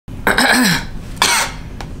My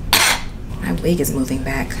wig is moving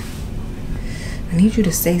back. I need you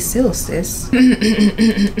to stay still, sis. Do,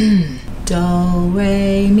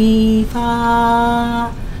 re, mi,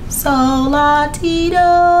 fa, sol, la, ti,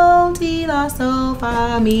 do, ti, la, sol,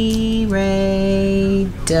 fa, mi, re,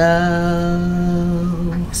 do.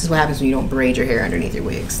 This is what happens when you don't braid your hair underneath your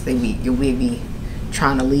wigs. Your wig be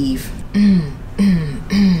trying to leave.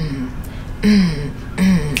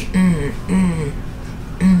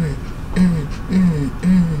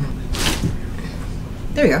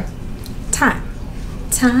 There we go.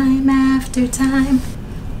 Time after time.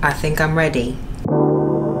 I think I'm ready.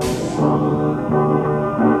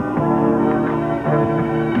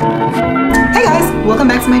 Hey guys, welcome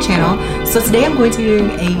back to my channel. So today I'm going to be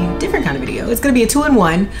doing a different kind of video. It's going to be a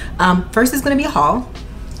two-in-one. First is going to be a haul,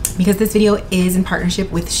 because this video is in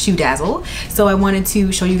partnership with Shoe Dazzle. So I wanted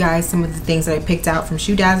to show you guys some of the things that I picked out from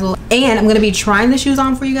Shoe Dazzle. And I'm gonna be trying the shoes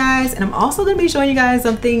on for you guys. And I'm also gonna be showing you guys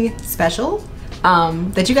something special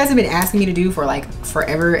that you guys have been asking me to do for like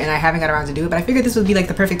forever, and I haven't got around to do it. But I figured this would be like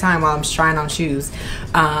the perfect time while I'm trying on shoes.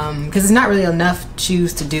 Because it's not really enough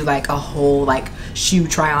shoes to do like a whole like shoe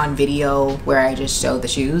try on video where I just show the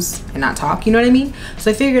shoes and not talk, you know what I mean? So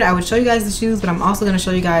I figured I would show you guys the shoes, but I'm also gonna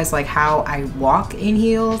show you guys like how I walk in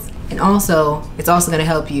heels. And also, it's also gonna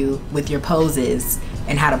help you with your poses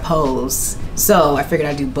and how to pose. So I figured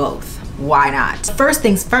I'd do both. Why not? First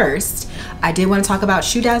things first, I did want to talk about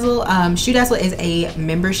Shoe Dazzle. Shoe Dazzle is a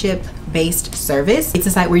membership-based service. It's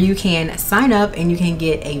a site where you can sign up and you can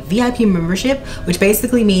get a VIP membership, which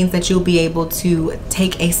basically means that you'll be able to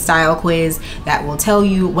take a style quiz that will tell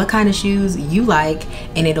you what kind of shoes you like,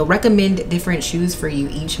 and it'll recommend different shoes for you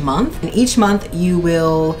each month. And each month you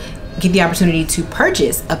will get the opportunity to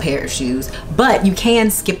purchase a pair of shoes, but you can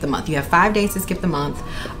skip the month. You have 5 days to skip the month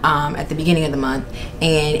at the beginning of the month,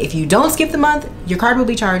 and if you don't skip the month, your card will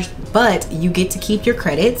be charged, but you get to keep your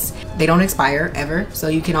credits. They don't expire ever, so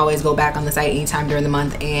you can always go back on the site anytime during the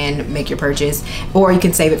month and make your purchase, or you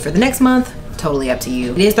can save it for the next month. Totally up to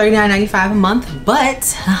you. It is $39.95 a month,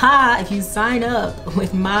 but haha, if you sign up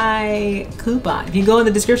with my coupon, if you go in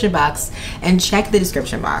the description box and check the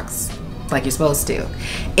description box like you're supposed to,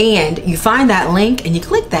 and you find that link and you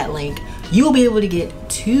click that link, you will be able to get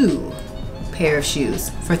 2 pair of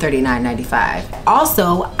shoes for $39.95.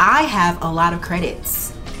 Also, I have a lot of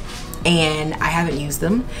credits and I haven't used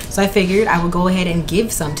them, so I figured I would go ahead and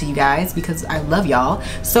give some to you guys because I love y'all.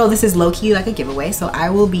 So this is low-key like a giveaway, so I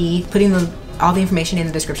will be putting all the information in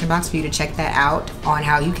the description box for you to check that out on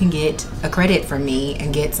how you can get a credit from me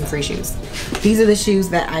and get some free shoes. These are the shoes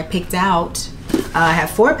that I picked out. I have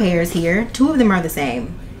 4 pairs here. 2 of them are the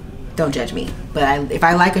same. Don't judge me, but if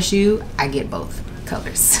I like a shoe, I get both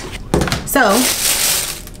colors. So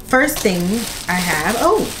first thing I have,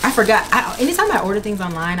 oh, I forgot. Anytime I order things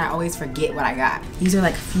online, I always forget what I got. These are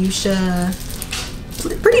like fuchsia,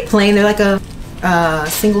 pretty plain. They're like a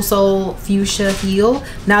single sole fuchsia heel.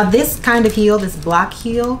 Now this kind of heel, this block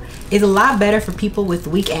heel, is a lot better for people with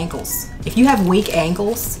weak ankles. If you have weak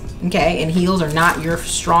ankles, okay, and heels are not your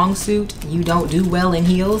strong suit, you don't do well in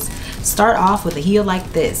heels, start off with a heel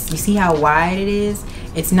like this. You see how wide it is?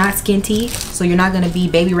 It's not skinty, so you're not gonna be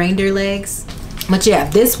baby reindeer legs. But yeah,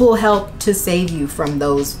 this will help to save you from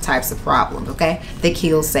those types of problems, okay? Thick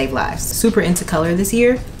heels save lives. Super into color this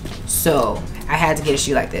year, so I had to get a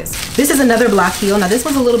shoe like this. This is another block heel. Now this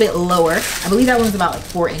one's a little bit lower. I believe that one's about like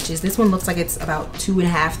 4 inches. This one looks like it's about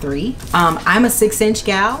 2.5, 3. I'm a 6-inch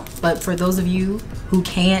gal, but for those of you who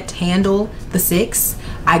can't handle the 6,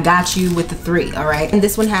 I got you with the 3, all right? And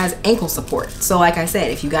this one has ankle support. So like I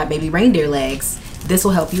said, if you got baby reindeer legs, this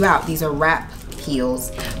will help you out. These are wrap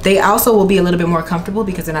heels. They also will be a little bit more comfortable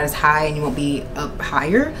because they're not as high and you won't be up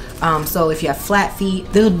higher. So if you have flat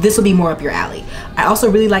feet, this will be more up your alley. I also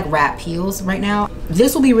really like wrap heels right now.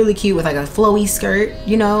 This will be really cute with like a flowy skirt,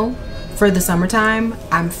 you know, for the summertime.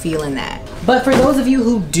 I'm feeling that. But for those of you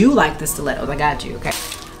who do like the stilettos, I got you, okay?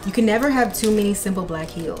 You can never have too many simple black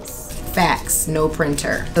heels. Facts, no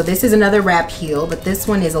printer. So this is another wrap heel, but this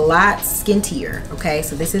one is a lot skintier, okay?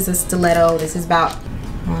 So this is a stiletto. This is about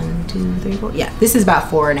 1, 2, 3, 4. Yeah, this is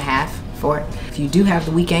about 4.5, 4. If you do have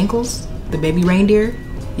the weak ankles, the baby reindeer,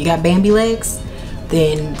 you got Bambi legs,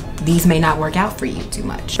 then these may not work out for you too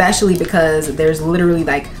much. Especially because there's literally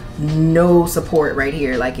like no support right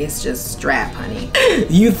here. Like it's just strap, honey.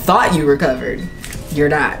 You thought you were covered. You're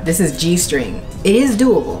not. This is G-string. It is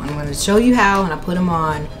doable. I'm gonna show you how and I put them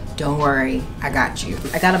on. Don't worry, I got you.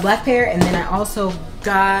 I got a black pair and then I also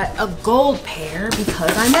got a gold pair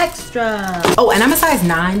because I'm extra. Oh, and I'm a size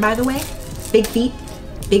 9, by the way. Big feet,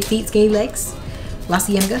 skinny legs. La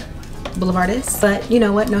Cienega. Boulevardist, but you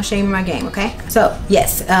know what, no shame in my game, okay? So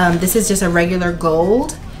yes, this is just a regular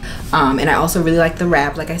gold. And I also really like the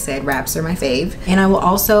wrap. Like I said, wraps are my fave. And I will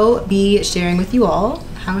also be sharing with you all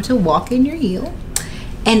how to walk in your heel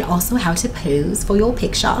and also how to pose for your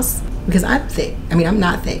pictures, because I'm thick. I mean, I'm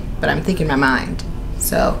not thick, but I'm thick in my mind.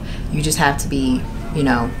 So you just have to be, you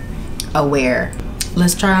know, aware.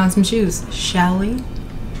 Let's try on some shoes, shall we?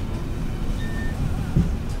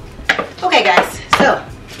 Okay guys, so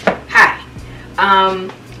hi.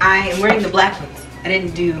 I am wearing the black ones. I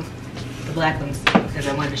didn't do the black ones because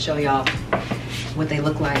I wanted to show y'all what they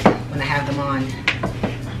look like when I have them on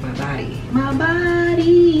my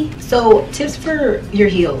body. So tips for your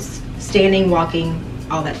heels, standing, walking,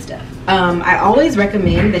 all that stuff. I always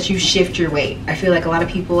recommend that you shift your weight. I feel like a lot of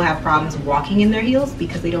people have problems walking in their heels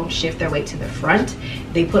because they don't shift their weight to the front.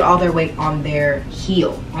 They put all their weight on their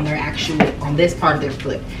heel, on their actual, on this part of their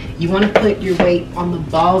foot. You want to put your weight on the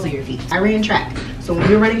balls of your feet. I ran track, so when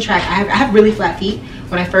you're running track, I have really flat feet.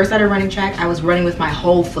 When I first started running track, I was running with my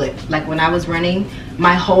whole foot. Like when I was running,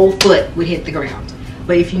 my whole foot would hit the ground.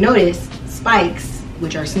 But if you notice, spikes,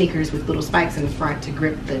 which are sneakers with little spikes in the front to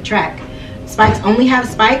grip the track, spikes only have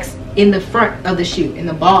spikes in the front of the shoe, in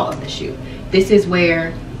the ball of the shoe. This is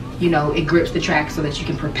where, you know, it grips the track so that you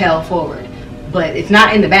can propel forward. But it's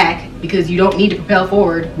not in the back because you don't need to propel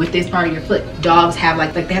forward with this part of your foot. Dogs have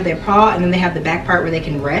like they have their paw and then they have the back part where they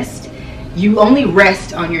can rest. You only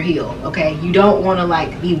rest on your heel, okay? You don't want to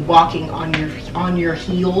like be walking on your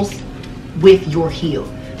heels with your heel.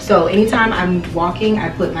 So anytime I'm walking, I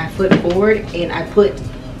put my foot forward and I put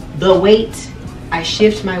the weight, I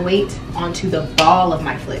shift my weight onto the ball of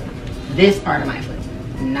my foot, this part of my foot,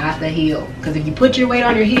 not the heel. Because if you put your weight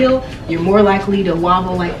on your heel, you're more likely to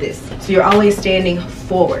wobble like this. So you're always standing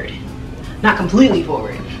forward, not completely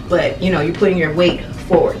forward, but you know, you're putting your weight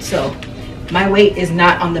forward. So my weight is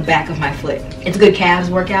not on the back of my foot. It's a good calves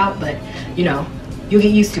workout, but you know, you'll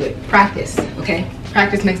get used to it. Practice, okay?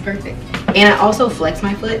 Practice makes perfect. And I also flex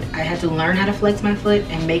my foot. I had to learn how to flex my foot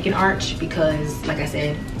and make an arch because, like I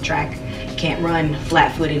said, track, you can't run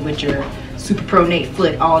flat-footed with your super pronate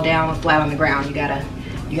foot all down flat on the ground. You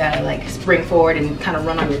gotta like spring forward and kind of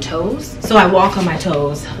run on your toes. So I walk on my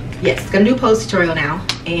toes. Yes, gonna do a pose tutorial now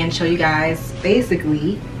and show you guys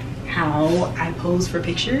basically how I pose for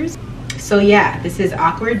pictures. So yeah, this is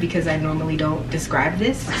awkward because I normally don't describe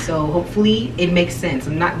this, so hopefully it makes sense.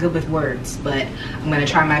 I'm not good with words, but I'm gonna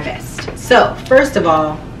try my best. So first of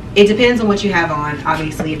all, it depends on what you have on.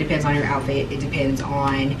 Obviously it depends on your outfit. It depends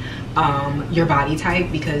on your body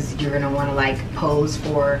type, because you're gonna wanna like pose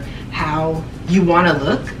for how you wanna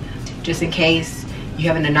look, just in case you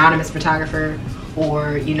have an anonymous photographer,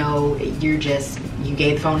 or you know, you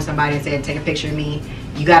gave the phone to somebody and said, take a picture of me.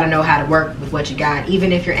 You got to know how to work with what you got,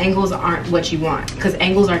 even if your angles aren't what you want, because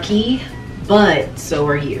angles are key, but so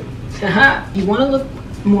are you. You want to look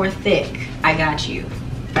more thick, I got you.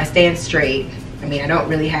 If I stand straight, I mean, I don't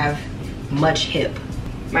really have much hip.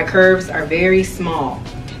 My curves are very small.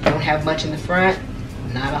 I don't have much in the front,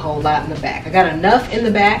 not a whole lot in the back. I got enough in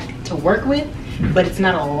the back to work with, but it's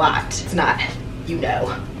not a lot. It's not, you know.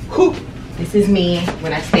 Whew. This is me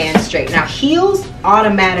when I stand straight. Now heels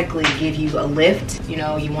automatically give you a lift. You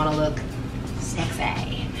know, you want to look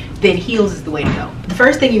sexy. Then heels is the way to go. The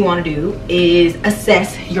first thing you want to do is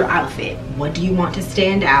assess your outfit. What do you want to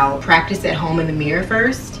stand out? Practice at home in the mirror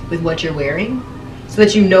first with what you're wearing so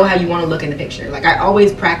that you know how you want to look in the picture. Like I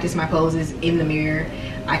always practice my poses in the mirror.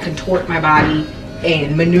 I contort my body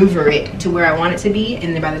and maneuver it to where I want it to be,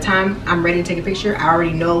 and then by the time I'm ready to take a picture, I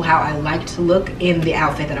already know how I like to look in the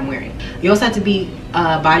outfit that I'm wearing. You also have to be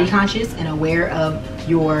body conscious and aware of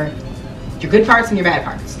your good parts and your bad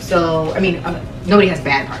parts. So I mean, nobody has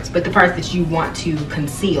bad parts, but the parts that you want to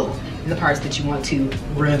conceal and the parts that you want to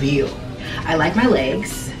reveal. I like my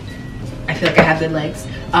legs. I feel like I have good legs,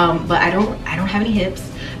 but I don't have any hips.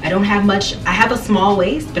 I don't have much. I have a small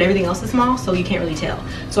waist, but everything else is small, so you can't really tell.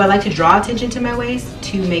 So I like to draw attention to my waist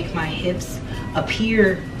to make my hips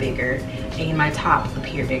appear bigger and my top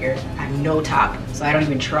appear bigger. I have no top, so I don't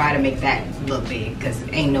even try to make that look big because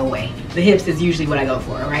ain't no way. The hips is usually what I go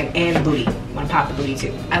for, all right? And the booty. I want to pop the booty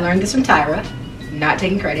too. I learned this from Tyra, not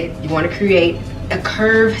taking credit. You want to create a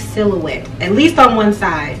curved silhouette, at least on one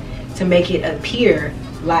side, to make it appear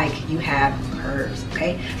like you have curves,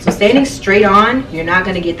 okay? So standing straight on, you're not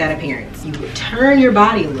gonna get that appearance. You would turn your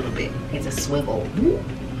body a little bit. It's a swivel.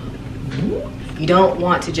 You don't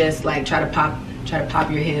want to just like try to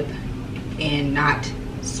pop your hip and not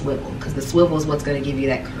swivel, because the swivel is what's gonna give you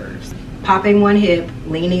that curves. Popping one hip,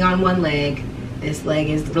 leaning on one leg. This leg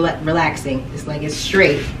is relaxing. This leg is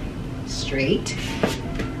straight.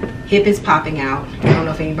 hip is popping out. I don't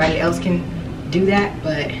know if anybody else can do that,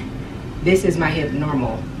 but this is my hip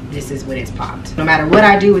normal. This is when it's popped. No matter what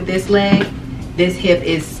I do with this leg, this hip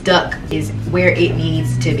is stuck, is where it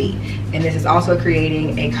needs to be. And this is also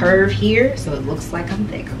creating a curve here, so it looks like I'm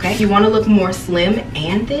thick, okay? If you wanna look more slim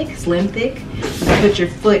and thick, slim thick, you can put your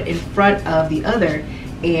foot in front of the other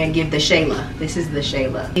and give the Shayla. This is the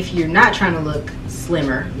Shayla. If you're not trying to look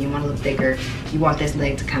slimmer, you wanna look thicker, you want this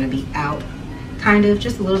leg to kind of be out, kind of,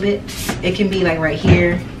 just a little bit. It can be like right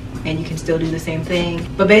here, and you can still do the same thing.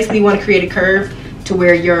 But basically you wanna create a curve to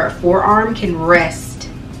where your forearm can rest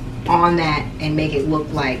on that and make it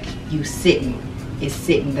look like you sitting. It's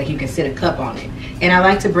sitting, like you can sit a cup on it. And I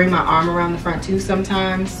like to bring my arm around the front too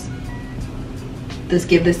sometimes. Just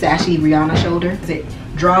give the Sashi Rihanna shoulder. It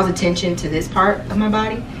draws attention to this part of my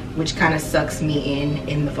body, which kind of sucks me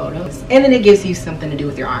in the photos. And then it gives you something to do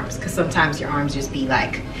with your arms, because sometimes your arms just be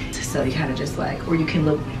like, so you kind of just like, or you can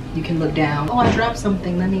look down. Oh, I dropped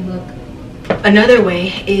something, let me look. Another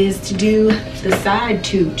way is to do the side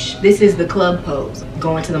tooch. This is the club pose.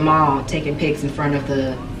 Going to the mall, taking pics in front of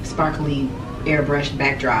the sparkly airbrushed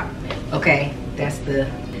backdrop. Okay, that's the,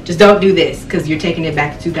 just don't do this because you're taking it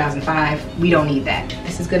back to 2005. We don't need that.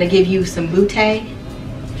 This is gonna give you some butte.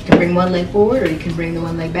 You can bring one leg forward or you can bring the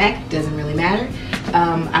one leg back, doesn't really matter.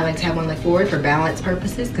 I like to have one leg forward for balance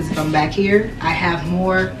purposes, because if I'm back here, I have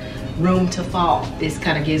more room to fall. This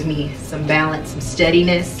kind of gives me some balance, some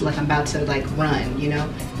steadiness, like I'm about to like run, you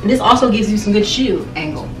know. And this also gives you some good shoe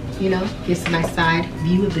angle, you know, gives a nice side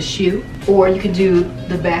view of the shoe. Or you can do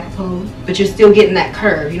the back pose, but you're still getting that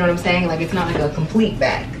curve, you know what I'm saying? Like it's not like a complete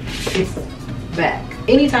back, it's back.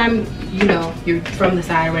 Anytime, you know, you're from the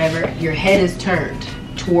side or whatever, your head is turned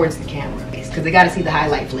towards the camera, because they got to see the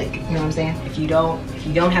highlight flick, you know what I'm saying? If you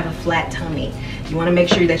don't have a flat tummy, you want to make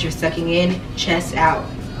sure that you're sucking in, chest out.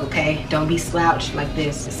 Okay, don't be slouched like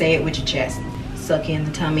this. Say it with your chest. Suck in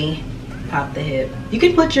the tummy, pop the hip. You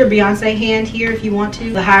can put your Beyonce hand here if you want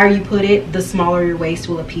to. The higher you put it, the smaller your waist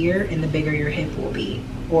will appear and the bigger your hip will be,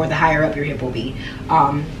 or the higher up your hip will be.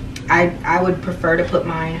 I would prefer to put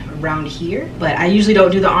mine around here, but I usually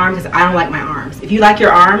don't do the arm because I don't like my arms. If you like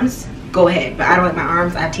your arms, go ahead, but I don't like my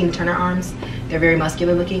arms. I have Tina Turner arms. They're very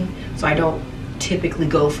muscular looking, so I don't typically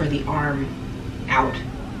go for the arm out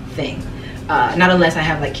thing. Not unless I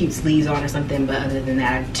have like cute sleeves on or something, but other than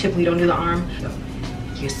that, I typically don't do the arm. So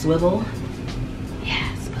you swivel,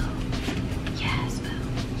 yes, boo, yes, boo,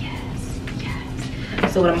 yes,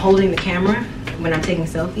 yes. So when I'm holding the camera, when I'm taking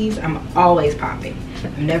selfies, I'm always popping.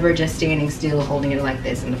 I'm never just standing still holding it like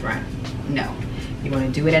this in the front. No, you want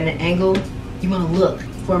to do it at an angle. You want to look.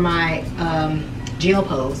 For my gel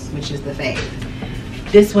pose, which is the fave.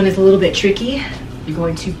 This one is a little bit tricky. You're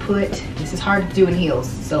going to put, this is hard to do in heels,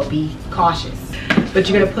 so be cautious. But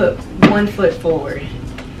you're gonna put one foot forward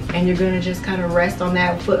and you're gonna just kind of rest on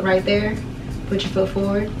that foot right there. Put your foot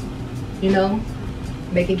forward, you know,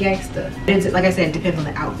 make it gangsta. It's, like I said, it depends on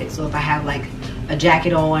the outfit. So if I have like a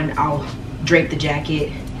jacket on, I'll drape the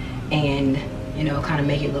jacket and, you know, kind of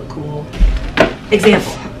make it look cool.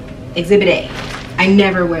 Example, Exhibit A. I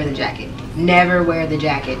never wear the jacket. Never wear the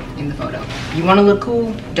jacket in the photo. You wanna look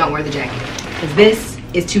cool, don't wear the jacket. Because this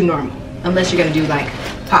is too normal, unless you're gonna do like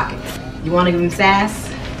pockets. You wanna give them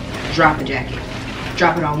sass, drop the jacket.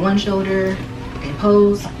 Drop it on one shoulder and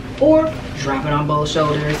pose, or drop it on both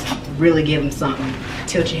shoulders, really give them something.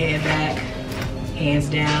 Tilt your head back, hands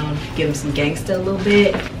down, give them some gangsta a little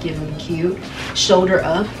bit, give them cute. Shoulder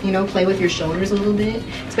up, you know, play with your shoulders a little bit,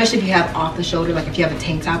 especially if you have off the shoulder, like if you have a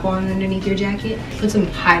tank top on underneath your jacket, put some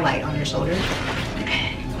highlight on your shoulder,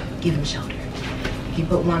 give them shoulder. If you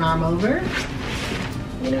put one arm over,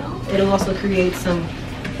 you know, it'll also create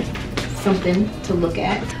something to look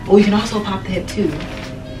at. Or you can also pop the hip too.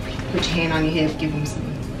 Put your hand on your hip, give them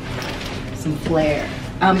some flair.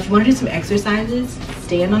 If you want to do some exercises,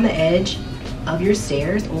 stand on the edge of your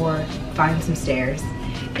stairs or find some stairs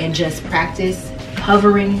and just practice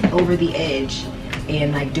hovering over the edge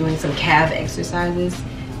and like doing some calf exercises.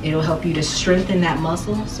 It'll help you to strengthen that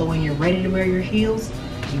muscle, so when you're ready to wear your heels,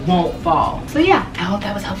 you won't fall. So yeah, I hope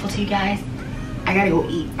that was helpful to you guys. I gotta go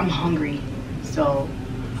eat, I'm hungry. So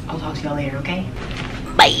I'll talk to y'all later, okay?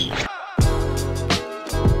 Bye.